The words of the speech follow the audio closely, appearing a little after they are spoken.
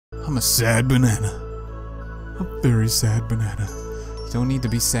I'm a sad banana. A very sad banana. You don't need to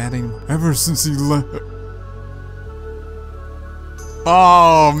be sad anymore. Ever since he left.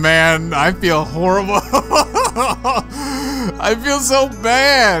 Oh man, I feel horrible. I feel so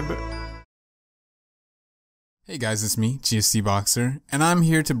bad. Hey guys, it's me, GSDBoxer, and I'm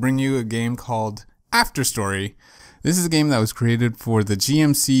here to bring you a game called Afterstory. This is a game that was created for the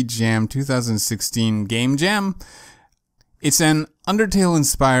GMC Jam 2016 Game Jam. It's an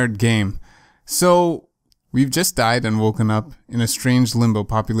Undertale-inspired game. So, we've just died and woken up in a strange limbo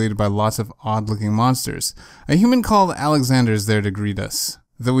populated by lots of odd-looking monsters. A human called Alexander is there to greet us,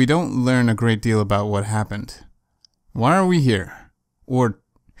 though we don't learn a great deal about what happened. Why are we here? Or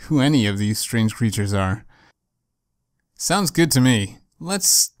who any of these strange creatures are. Sounds good to me.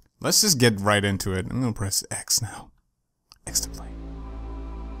 Let's just get right into it. I'm gonna press X now. X to play.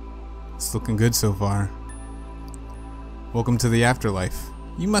 It's looking good so far. Welcome to the afterlife.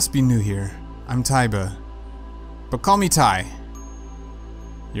 You must be new here. I'm Taiba. But call me Tai.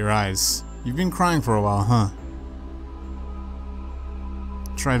 Your eyes. You've been crying for a while, huh?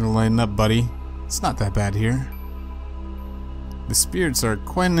 Try to lighten up, buddy. It's not that bad here. The spirits are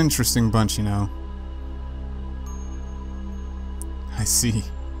quite an interesting bunch, you know. I see.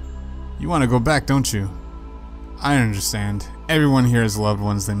 You want to go back, don't you? I understand. Everyone here has loved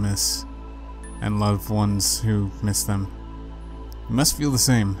ones they miss. And loved ones who miss them. You must feel the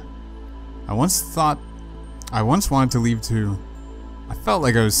same. I once wanted to leave too. I felt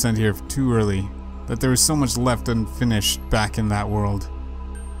like I was sent here too early. That there was so much left unfinished back in that world.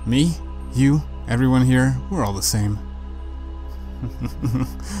 Me, you, everyone here, we're all the same.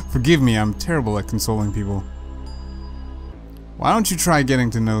 Forgive me, I'm terrible at consoling people. Why don't you try getting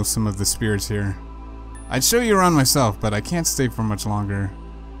to know some of the spirits here? I'd show you around myself, but I can't stay for much longer.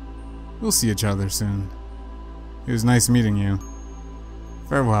 We'll see each other soon. It was nice meeting you.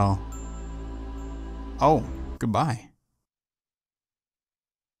 Farewell. Oh, goodbye.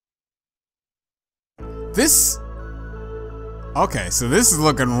 Okay, so this is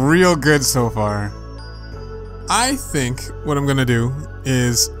looking real good so far. I think what I'm gonna do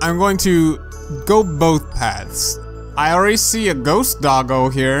is I'm going to go both paths. I already see a ghost doggo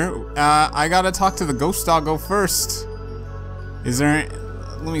here. I gotta talk to the ghost doggo first. Is there...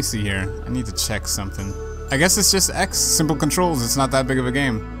 Let me see here. I need to check something. I guess it's just X, simple controls. It's not that big of a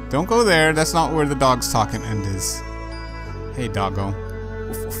game. Don't go there. That's not where the dog's talking end is. Hey, doggo.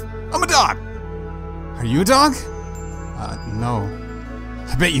 I'm a dog! Are you a dog? No.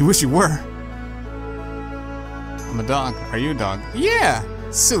 I bet you wish you were. I'm a dog. Are you a dog? Yeah!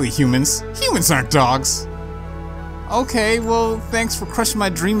 Silly humans. Humans aren't dogs. Okay, well, thanks for crushing my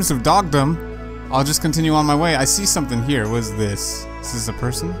dreams of dogdom. I'll just continue on my way. I see something here. What is this? Is this a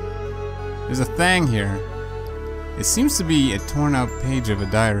person? There's a thing here. It seems to be a torn out page of a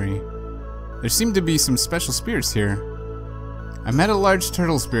diary. There seem to be some special spirits here. I met a large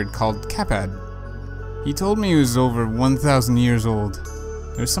turtle spirit called Capad. He told me he was over 1,000 years old.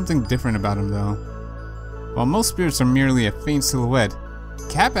 There's something different about him though. While most spirits are merely a faint silhouette,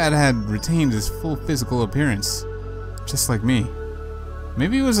 Capad had retained his full physical appearance. Just like me.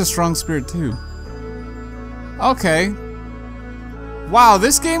 Maybe he was a strong spirit too. Okay. Wow,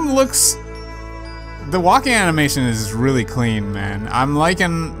 this game looks... The walking animation is really clean, man. I'm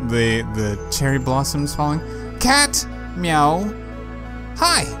liking the cherry blossoms falling. Cat! Meow.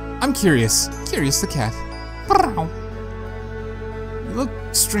 Hi, I'm Curious. Curious the cat. You look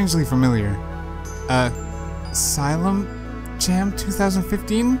strangely familiar. Asylum Jam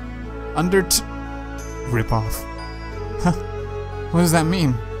 2015? Ripoff. Huh. What does that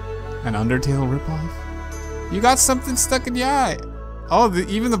mean? An Undertale ripoff? You got something stuck in your eye. Oh,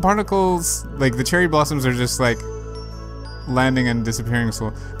 even the particles, like the cherry blossoms are just like landing and disappearing.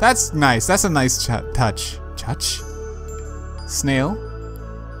 So that's nice. That's a nice touch. Touch? Snail?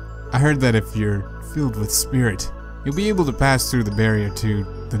 I heard that if you're filled with spirit, you'll be able to pass through the barrier to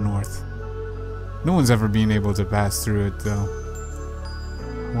the north. No one's ever been able to pass through it though.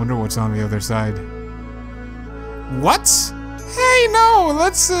 I wonder what's on the other side. What? Hey, no!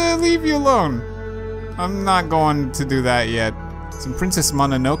 Let's leave you alone. I'm not going to do that yet. Some Princess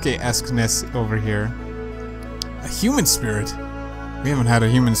Mononoke-esqueness over here. A human spirit? We haven't had a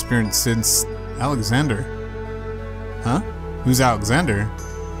human spirit since Alexander. Huh? Who's Alexander?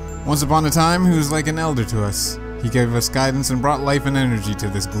 Once upon a time, he was like an elder to us. He gave us guidance and brought life and energy to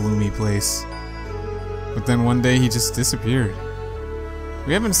this gloomy place. But then one day he just disappeared.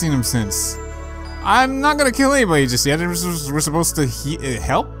 We haven't seen him since. I'm not gonna kill anybody just yet. We're supposed to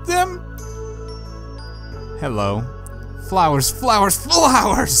help them? Hello. Flowers, flowers,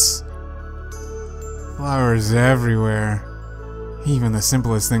 flowers! Flowers everywhere. Even the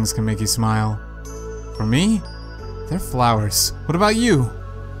simplest things can make you smile. For me, they're flowers. What about you?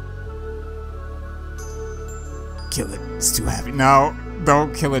 Kill it. It's too heavy. No,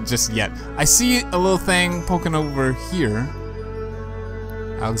 don't kill it just yet. I see a little thing poking over here.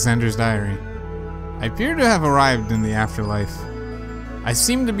 Alexander's diary. I appear to have arrived in the afterlife. I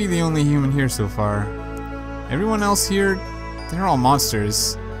seem to be the only human here so far. Everyone else here, they're all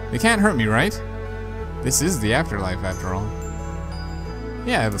monsters. They can't hurt me, right? This is the afterlife, after all.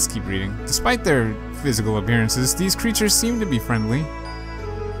 Yeah, let's keep reading. Despite their physical appearances, these creatures seem to be friendly.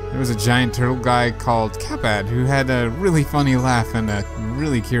 There was a giant turtle guy called Capad who had a really funny laugh and a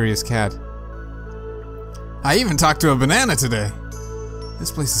really curious cat. I even talked to a banana today.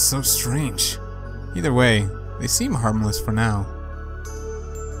 This place is so strange. Either way, they seem harmless for now.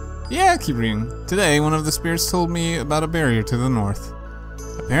 Yeah, keep reading. Today, one of the spirits told me about a barrier to the north.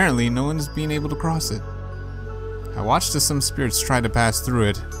 Apparently, no one's been able to cross it. I watched as some spirits try to pass through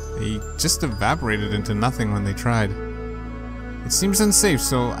it. They just evaporated into nothing when they tried. It seems unsafe,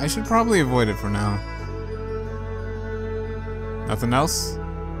 so I should probably avoid it for now. Nothing else?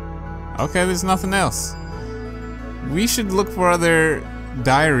 Okay, there's nothing else. We should look for other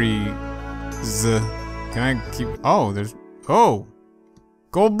diaries. Can I keep... Oh, there's... Oh!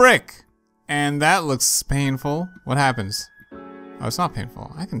 Gold brick! And that looks painful. What happens? Oh, it's not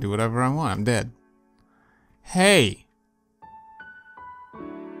painful. I can do whatever I want. I'm dead. Hey!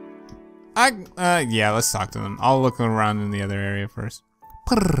 Yeah, let's talk to them. I'll look around in the other area first.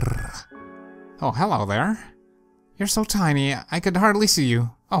 Oh, hello there. You're so tiny, I could hardly see you.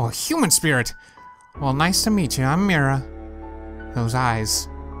 Oh, a human spirit! Well, nice to meet you. I'm Mira. Those eyes.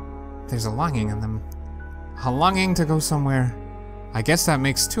 There's a longing in them. A longing to go somewhere. I guess that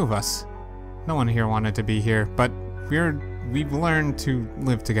makes two of us. No one here wanted to be here, but we've learned to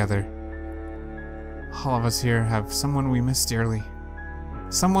live together. All of us here have someone we miss dearly.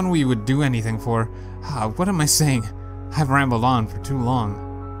 Someone we would do anything for. What am I saying? I've rambled on for too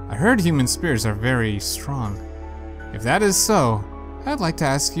long. I heard human spirits are very strong. If that is so, I'd like to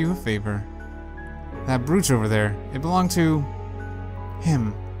ask you a favor. That brooch over there, it belonged to...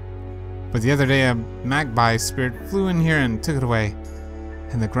 him. But the other day a magpie spirit flew in here and took it away.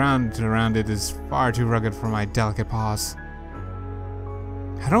 And the ground around it is far too rugged for my delicate paws.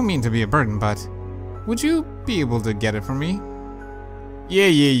 I don't mean to be a burden, but... would you be able to get it for me?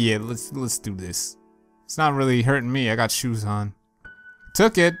 Yeah, let's do this. It's not really hurting me, I got shoes on.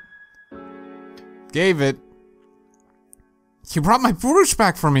 Took it. Gave it. You brought my brooch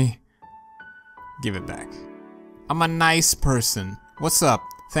back for me. Give it back. I'm a nice person. What's up?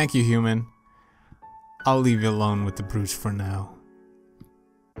 Thank you, human. I'll leave you alone with the brooch for now.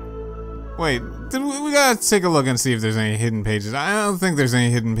 Wait, we gotta take a look and see if there's any hidden pages. I don't think there's any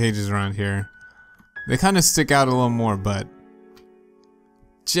hidden pages around here. They kind of stick out a little more, but...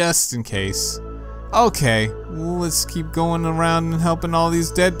 just in case. Okay, let's keep going around and helping all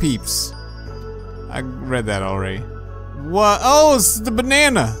these dead peeps. I read that already. What? Oh, it's the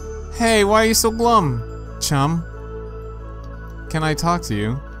banana! Hey, why are you so glum, chum? Can I talk to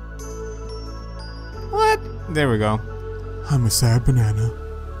you? What? There we go. I'm a sad banana.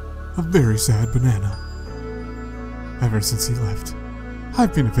 A very sad banana. Ever since he left,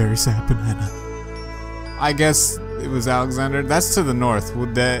 I've been a very sad banana. I guess it was Alexander. That's to the north.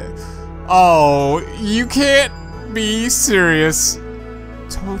 Would that... oh, you can't be serious.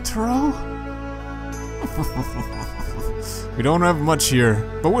 Totoro? We don't have much here,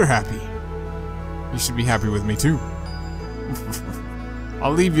 but we're happy. You should be happy with me too.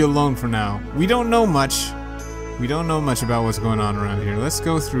 I'll leave you alone for now. We don't know much. We don't know much about what's going on around here. Let's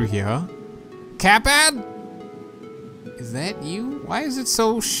go through here. Capad? Is that you? Why is it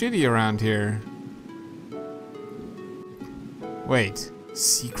so shitty around here? Wait,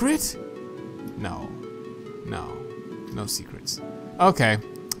 secret? No. No secrets. Okay.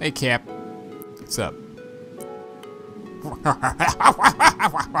 Hey, Cap. What's up?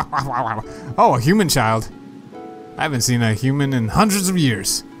 Oh, a human child. I haven't seen a human in hundreds of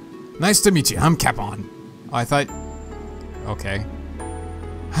years. Nice to meet you. I'm Capon. Oh, I thought... okay.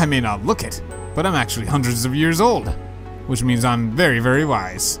 I may not look it, but I'm actually hundreds of years old, which means I'm very, very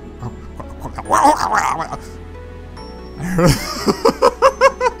wise.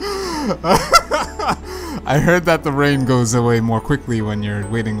 I heard that the rain goes away more quickly when you're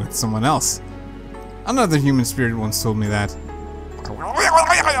waiting with someone else. Another human spirit once told me that.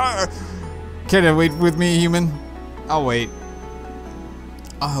 Care to wait with me, human? I'll wait.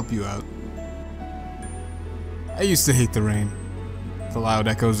 I'll help you out. I used to hate the rain. The loud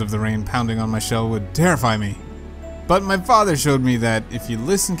echoes of the rain pounding on my shell would terrify me. But my father showed me that if you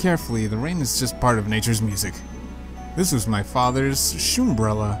listen carefully, the rain is just part of nature's music. This was my father's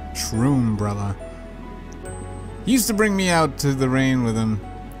shroombrella. He used to bring me out to the rain with him,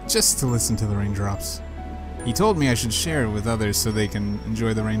 just to listen to the raindrops. He told me I should share it with others so they can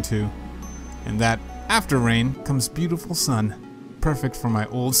enjoy the rain too. And that after rain comes beautiful sun, perfect for my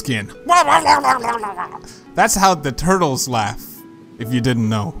old skin. That's how the turtles laugh, if you didn't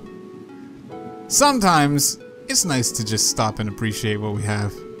know. Sometimes, it's nice to just stop and appreciate what we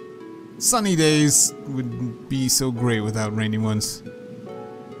have. Sunny days would be so great without rainy ones.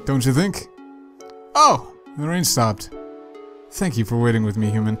 Don't you think? Oh, the rain stopped. Thank you for waiting with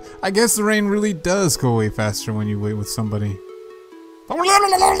me, human. I guess the rain really does go away faster when you wait with somebody.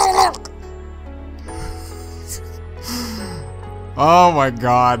 Oh my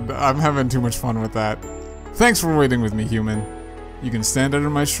god, I'm having too much fun with that. Thanks for waiting with me, human. You can stand under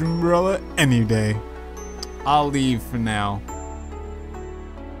my shroombrella any day. I'll leave for now.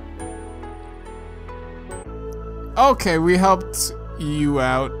 Okay, we helped you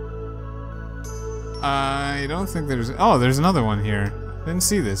out. I don't think there's... Oh, there's another one here. Didn't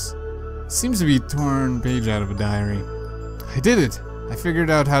see this. Seems to be a torn page out of a diary. I did it! I figured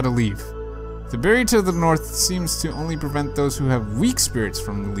out how to leave. The barrier to the north seems to only prevent those who have weak spirits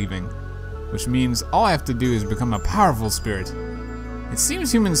from leaving, which means all I have to do is become a powerful spirit. It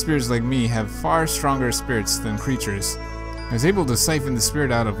seems human spirits like me have far stronger spirits than creatures. I was able to siphon the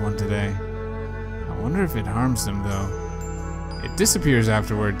spirit out of one today. I wonder if it harms them, though. It disappears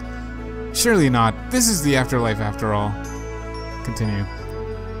afterward. Surely not. This is the afterlife after all. Continue.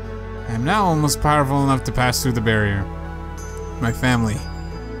 I am now almost powerful enough to pass through the barrier. My family.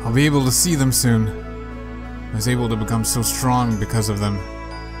 I'll be able to see them soon. I was able to become so strong because of them.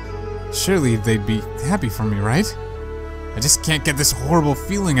 Surely they'd be happy for me, right? I just can't get this horrible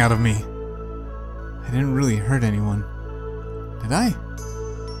feeling out of me. I didn't really hurt anyone. Did I?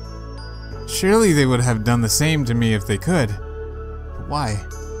 Surely they would have done the same to me if they could. But why?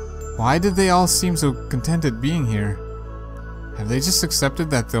 Why did they all seem so contented being here? Have they just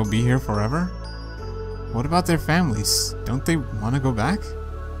accepted that they'll be here forever? What about their families? Don't they want to go back?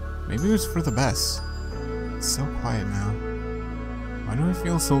 Maybe it was for the best. It's so quiet now. Why do I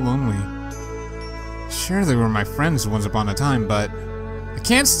feel so lonely? Sure, they were my friends once upon a time, but I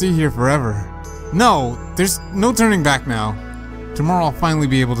can't stay here forever. No, there's no turning back now. Tomorrow I'll finally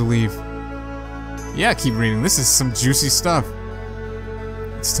be able to leave. Yeah, keep reading. This is some juicy stuff.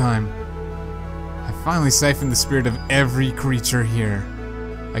 It's time. I finally siphoned the spirit of every creature here.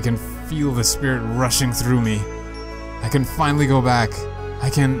 I can feel the spirit rushing through me. I can finally go back.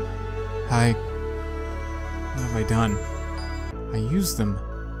 What have I done? I used them.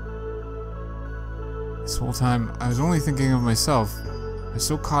 This whole time, I was only thinking of myself. I was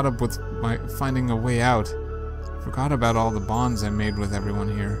so caught up with my finding a way out. I forgot about all the bonds I made with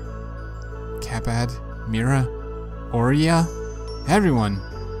everyone here. Kapad, Mira, Oria, everyone.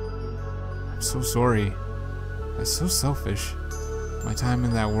 I'm so sorry. I was so selfish. My time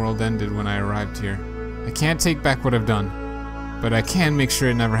in that world ended when I arrived here. I can't take back what I've done, but I can make sure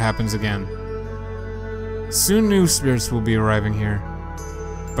it never happens again. Soon new spirits will be arriving here,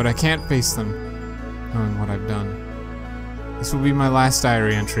 but I can't face them, knowing what I've done. This will be my last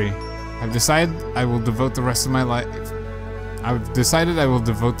diary entry. I've decided I will devote the rest of my life. I've decided I will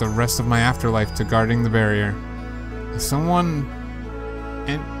devote the rest of my afterlife to guarding the barrier. If somehow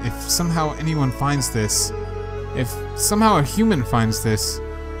anyone finds this, if somehow a human finds this,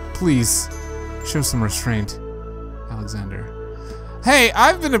 please show some restraint. Alexander. Hey,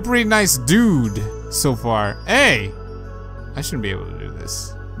 I've been a pretty nice dude so far. Hey! I shouldn't be able to do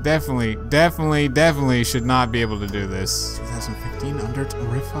this. Definitely should not be able to do this. 2015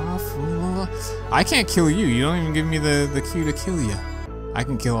 Undertale riff-off? I can't kill you. You don't even give me the cue to kill you. I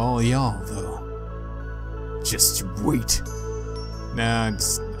can kill all of y'all, though. Just wait. Nah,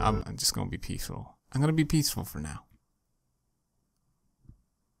 I'm just gonna be peaceful. I'm gonna be peaceful for now.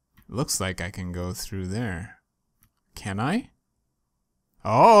 Looks like I can go through there. Can I?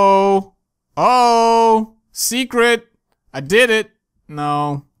 Oh! Oh! Secret! I did it!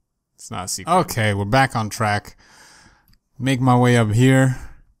 No. It's not a secret. Okay, we're back on track. Make my way up here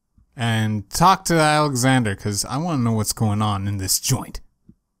and talk to Alexander, because I want to know what's going on in this joint.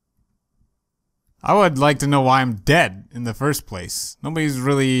 I would like to know why I'm dead in the first place. Nobody's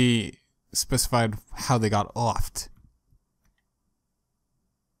really specified how they got offed.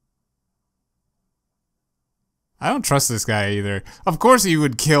 I don't trust this guy either. Of course he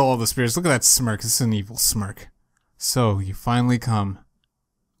would kill all the spirits. Look at that smirk. This is an evil smirk. So, you finally come.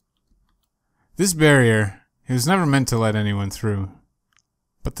 This barrier, it was never meant to let anyone through.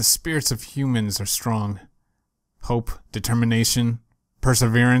 But the spirits of humans are strong. Hope, determination,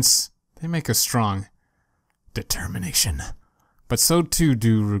 perseverance, they make us strong. determination. But so too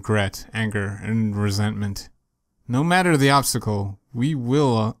do regret, anger, and resentment. No matter the obstacle, we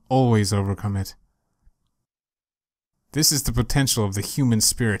will always overcome it. This is the potential of the human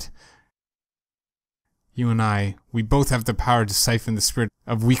spirit. You and I, we both have the power to siphon the spirit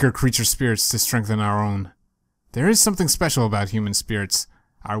of weaker creature spirits to strengthen our own. There is something special about human spirits.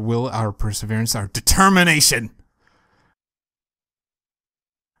 Our will, our perseverance, our determination.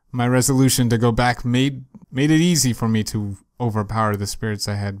 My resolution to go back made it easy for me to overpower the spirits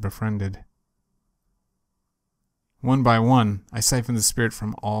I had befriended. One by one, I siphoned the spirit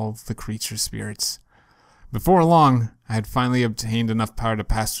from all the creature spirits. Before long, I had finally obtained enough power to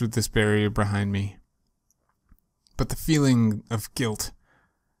pass through this barrier behind me. But the feeling of guilt,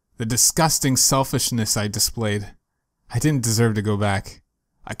 the disgusting selfishness I displayed, I didn't deserve to go back.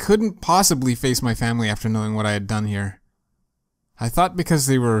 I couldn't possibly face my family after knowing what I had done here. I thought because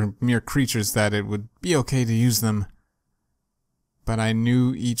they were mere creatures that it would be okay to use them. But I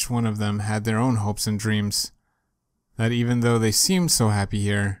knew each one of them had their own hopes and dreams. That even though they seemed so happy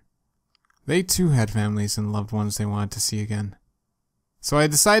here, they too had families and loved ones they wanted to see again. So I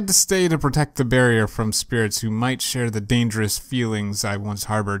decided to stay to protect the barrier from spirits who might share the dangerous feelings I once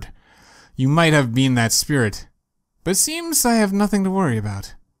harbored. You might have been that spirit, but it seems I have nothing to worry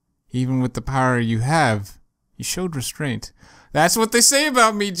about. Even with the power you have, you showed restraint. That's what they say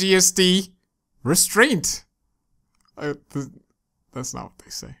about me, GSD. Restraint. That's not what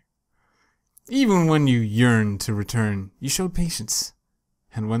they say. Even when you yearned to return, you showed patience.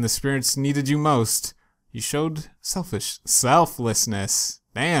 And when the spirits needed you most, you showed selflessness.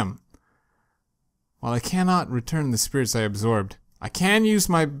 Damn. While I cannot return the spirits I absorbed, I can use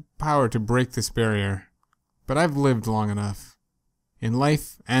my power to break this barrier. But I've lived long enough. In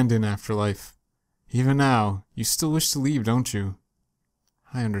life and in afterlife. Even now, you still wish to leave, don't you?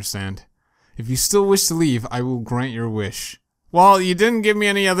 I understand. If you still wish to leave, I will grant your wish. Well, you didn't give me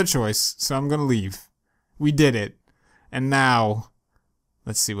any other choice, so I'm gonna leave. We did it. And now,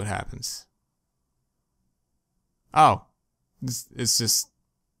 let's see what happens. Oh. It's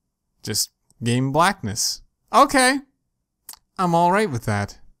just game blackness. Okay. I'm alright with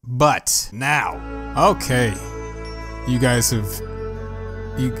that. But, now. Okay. You guys have...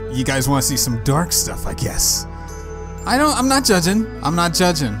 You guys want to see some dark stuff, I guess. I'm not judging. I'm not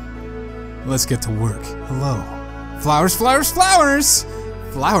judging. Let's get to work. Hello. Flowers, flowers, flowers!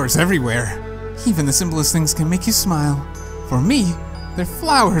 Flowers everywhere. Even the simplest things can make you smile. For me, they're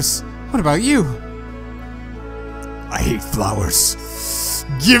flowers. What about you? I hate flowers.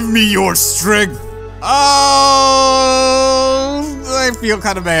 Give me your strength. Oh, I feel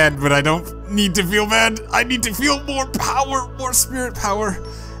kind of bad, but I don't need to feel bad. I need to feel more power, more spirit power.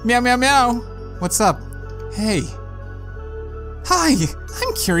 Meow, meow, meow. What's up? Hey. Hi,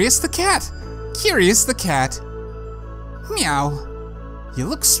 I'm Curious the cat. Curious the cat. Meow. You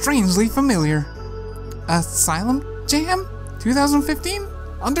look strangely familiar. Asylum Jam? 2015?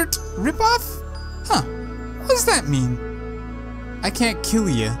 Ripoff? Huh. What does that mean? I can't kill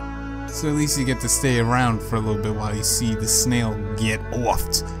you, so at least you get to stay around for a little bit while you see the snail get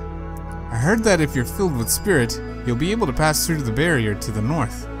offed. I heard that if you're filled with spirit, you'll be able to pass through the barrier to the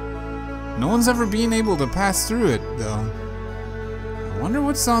north. No one's ever been able to pass through it, though. I wonder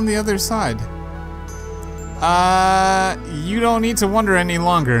what's on the other side. You don't need to wonder any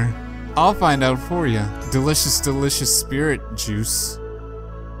longer. I'll find out for you. Delicious, delicious spirit juice.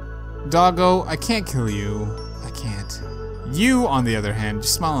 Doggo, I can't kill you. I can't. You, on the other hand, you're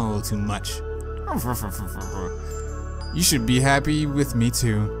smiling a little too much. You should be happy with me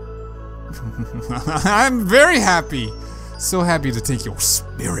too. I'm very happy. So happy to take your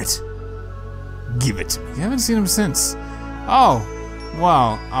spirit. Give it to me. You haven't seen him since. Oh,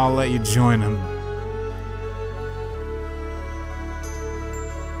 well, I'll let you join him.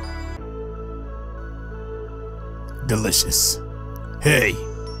 Delicious. Hey,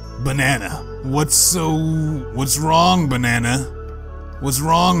 Banana. What's wrong, Banana? What's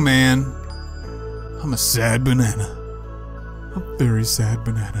wrong, man? I'm a sad banana. A very sad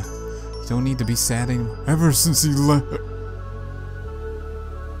banana. You don't need to be sad anymore. Ever since he left.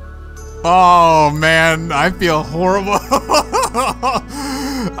 Oh, man. I feel horrible.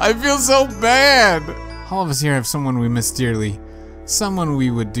 I feel so bad. All of us here have someone we miss dearly. Someone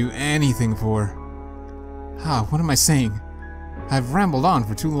we would do anything for. Ah, what am I saying? I've rambled on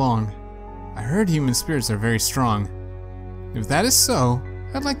for too long. I heard human spirits are very strong. If that is so,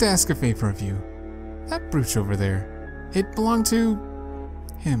 I'd like to ask a favor of you. That brooch over there, it belonged to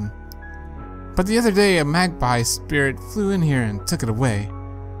him. But the other day, a magpie spirit flew in here and took it away.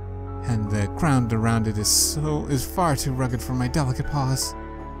 And the ground around it is far too rugged for my delicate paws.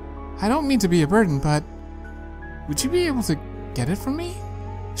 I don't mean to be a burden, but Would you be able to get it for me?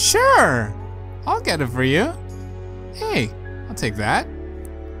 Sure! I'll get it for you. Hey, I'll take that.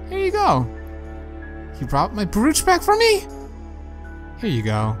 Here you go. You brought my brooch back for me? Here you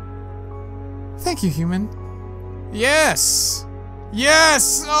go. Thank you, human. Yes!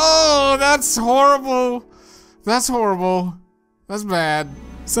 Yes! Oh, that's horrible. That's horrible. That's bad.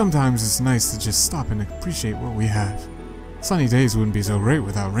 Sometimes it's nice to just stop and appreciate what we have. Sunny days wouldn't be so great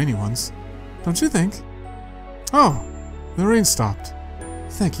without rainy ones. Don't you think? Oh, the rain stopped.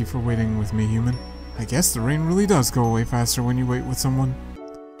 Thank you for waiting with me, human. I guess the rain really does go away faster when you wait with someone.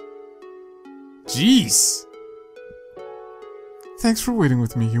 Jeez! Thanks for waiting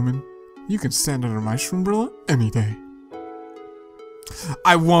with me, human. You can stand under my umbrella any day.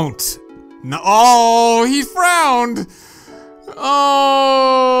 I won't. No. Oh, he frowned!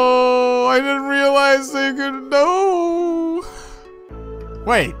 Oh, I didn't realize they could know.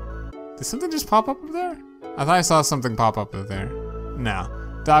 Wait, did something just pop up there? I thought I saw something pop up there.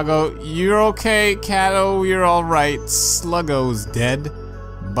 No. Doggo, you're okay. Catto, you're alright. Sluggo's dead.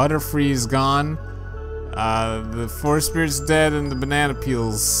 Butterfree's gone. The forest spirit's dead and the banana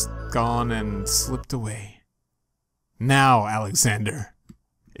peel's gone and slipped away. Now, Alexander,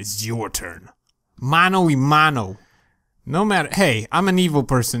 it's your turn. Mano y mano. No matter, hey, I'm an evil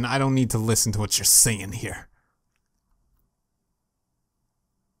person. I don't need to listen to what you're saying here.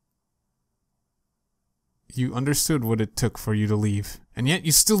 You understood what it took for you to leave, and yet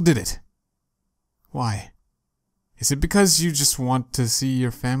you still did it. Why? Is it because you just want to see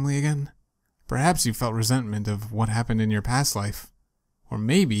your family again? Perhaps you felt resentment of what happened in your past life. Or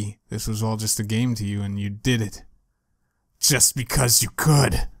maybe this was all just a game to you and you did it. Just because you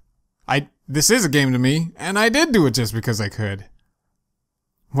could. This is a game to me, and I did do it just because I could.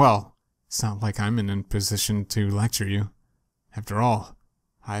 Well, it's not like I'm in a position to lecture you. After all,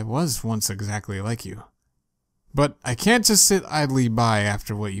 I was once exactly like you. But I can't just sit idly by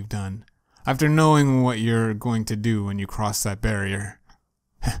after what you've done. After knowing what you're going to do when you cross that barrier.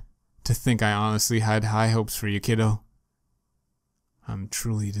 To think I honestly had high hopes for you, kiddo. I'm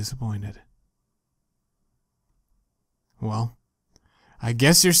truly disappointed. Well, I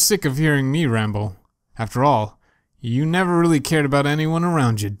guess you're sick of hearing me ramble. After all, you never really cared about anyone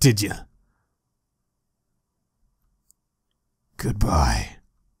around you, did you? Goodbye.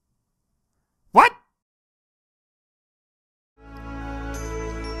 What?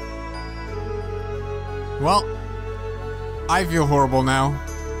 Well, I feel horrible now.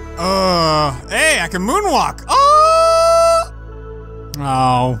 Hey, I can moonwalk! Oh!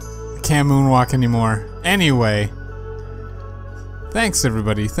 Oh, I can't moonwalk anymore. Anyway. Thanks,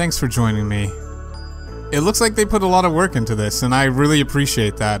 everybody. Thanks for joining me. It looks like they put a lot of work into this, and I really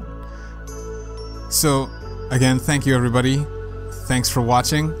appreciate that. So, again, thank you, everybody. Thanks for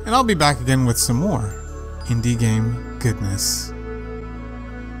watching, and I'll be back again with some more indie game goodness.